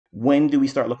When do we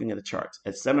start looking at the charts?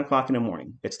 At 7 o'clock in the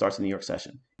morning, it starts the New York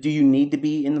session. Do you need to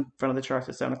be in front of the charts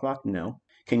at 7 o'clock? No.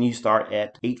 Can you start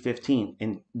at 8:15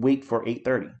 and wait for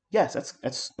 8:30? Yes,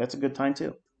 that's a good time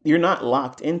too. You're not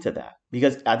locked into that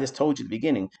because I just told you at the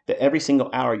beginning that every single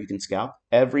hour you can scalp.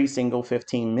 Every single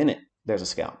 15 minute, there's a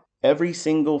scalp. Every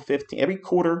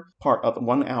quarter part of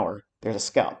 1 hour, there's a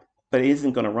scalp. But it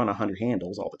isn't going to run 100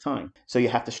 handles all the time. So you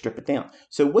have to strip it down.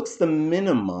 So what's the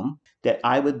minimum that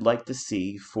I would like to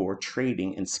see for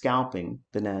trading and scalping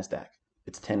the NASDAQ?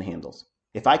 It's 10 handles.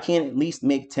 If I can't at least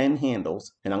make 10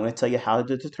 handles, and I'm going to tell you how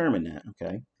to determine that,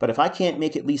 okay? But if I can't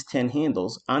make at least 10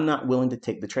 handles, I'm not willing to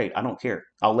take the trade. I don't care.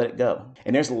 I'll let it go.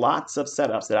 And there's lots of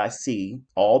setups that I see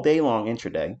all day long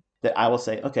intraday that I will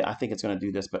say, okay, I think it's going to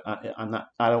do this, but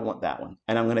I don't want that one.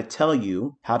 And I'm going to tell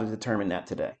you how to determine that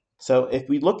today. So if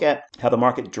we look at how the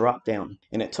market dropped down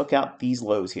and it took out these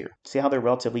lows here, see how they're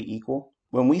relatively equal?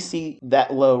 When we see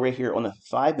that low right here on the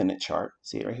 5-minute chart,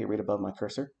 see it right here, right above my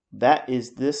cursor? That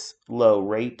is this low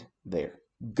right there.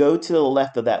 Go to the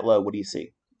left of that low. What do you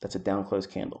see? That's a down close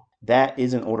candle. That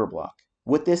is an order block.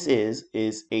 What this is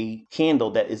a candle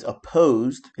that is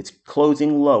opposed. It's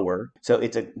closing lower. So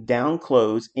it's a down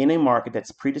close in a market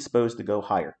that's predisposed to go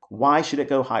higher. Why should it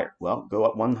go higher? Well, go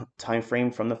up one time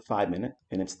frame from the 5-minute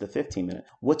and it's the 15-minute.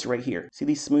 What's right here? See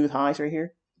these smooth highs right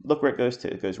here? Look where it goes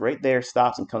to. It goes right there,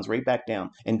 stops, and comes right back down.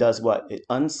 And does what? It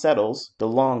unsettles the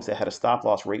longs that had a stop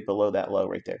loss right below that low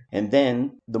right there. And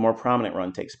then the more prominent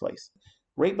run takes place.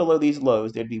 Right below these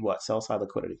lows, there'd be what? Sell side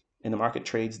liquidity. And the market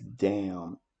trades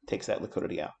down, takes that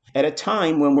liquidity out. At a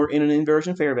time when we're in an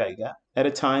inversion fair value gap, at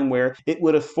a time where it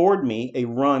would afford me a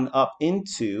run up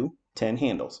into 10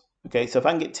 handles. Okay, so if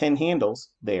I can get 10 handles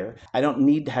there, I don't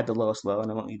need to have the lowest low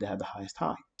and I don't need to have the highest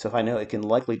high. So if I know it can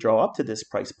likely draw up to this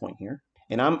price point here,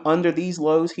 and I'm under these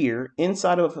lows here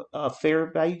inside of a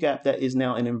fair value gap that is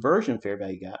now an inversion fair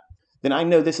value gap, then I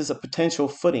know this is a potential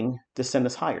footing to send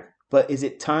us higher. But is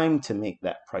it time to make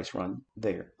that price run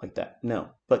there like that? No.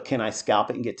 But can I scalp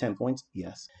it and get 10 points?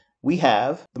 Yes. We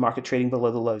have the market trading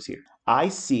below the lows here. I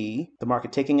see the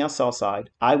market taking out sell side.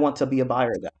 I want to be a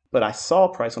buyer of that. But I saw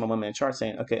a price on a 1-minute chart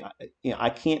saying, okay, I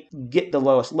can't get the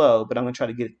lowest low, but I'm going to try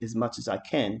to get as much as I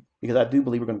can because I do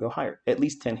believe we're going to go higher, at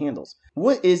least 10 handles.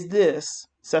 What is this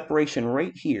separation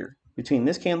right here between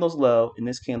this candle's low and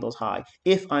this candle's high?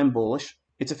 If I'm bullish,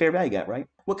 it's a fair value gap, right?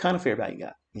 What kind of fair value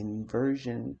gap?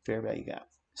 Inversion fair value gap.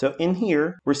 So in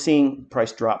here, we're seeing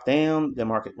price drop down, the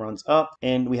market runs up,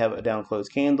 and we have a down close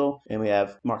candle, and we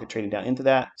have market trading down into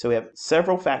that. So we have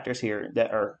several factors here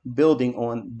that are building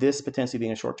on this potentially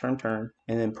being a short-term turn,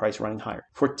 and then price running higher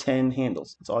for 10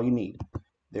 handles. That's all you need.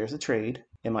 There's a trade,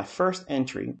 and my first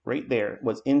entry right there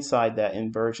was inside that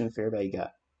inversion fair value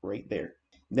gap, right there.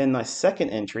 Then my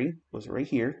second entry was right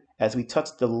here as we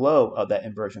touched the low of that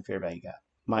inversion fair value gap.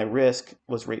 My risk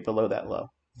was right below that low.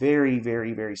 Very,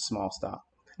 very, very small stop.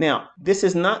 Now, this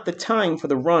is not the time for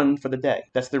the run for the day.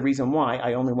 That's the reason why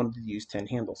I only wanted to use 10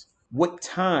 handles. What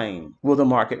time will the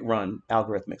market run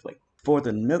algorithmically? For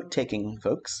the note-taking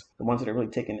folks, the ones that are really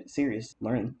taking it serious,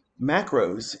 learning,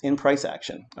 macros in price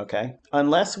action, okay?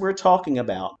 Unless we're talking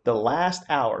about the last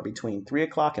hour between 3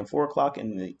 o'clock and 4 o'clock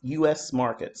in the U.S.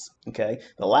 markets, okay?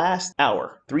 The last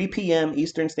hour, 3 p.m.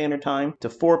 Eastern Standard Time to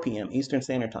 4 p.m. Eastern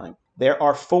Standard Time. There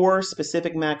are 4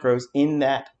 specific macros in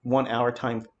that 1 hour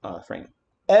time frame.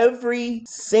 Every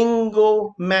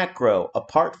single macro,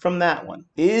 apart from that one,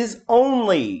 is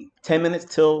only 10 minutes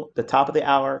till the top of the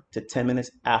hour to 10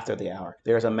 minutes after the hour.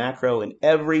 There's a macro in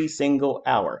every single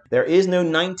hour. There is no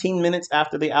 19 minutes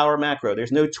after the hour macro.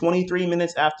 There's no 23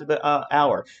 minutes after the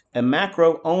hour. A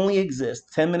macro only exists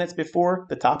 10 minutes before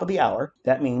the top of the hour.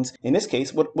 That means, in this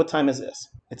case, what time is this?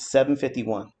 It's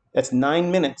 7:51. That's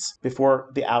 9 minutes before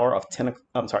the hour of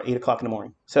 8 o'clock in the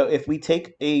morning. So if we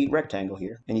take a rectangle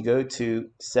here and you go to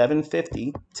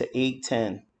 7:50 to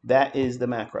 8:10, that is the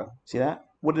macro. See that?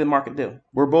 What did the market do?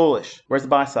 We're bullish. Where's the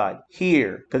buy side?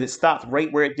 Here, because it stopped right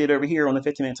where it did over here on the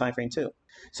 15-minute time frame too.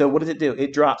 So what does it do?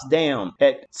 It drops down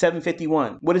at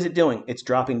 7:51. What is it doing? It's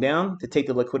dropping down to take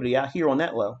the liquidity out here on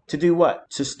that low. To do what?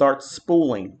 To start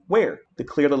spooling. Where? To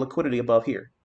clear the liquidity above here.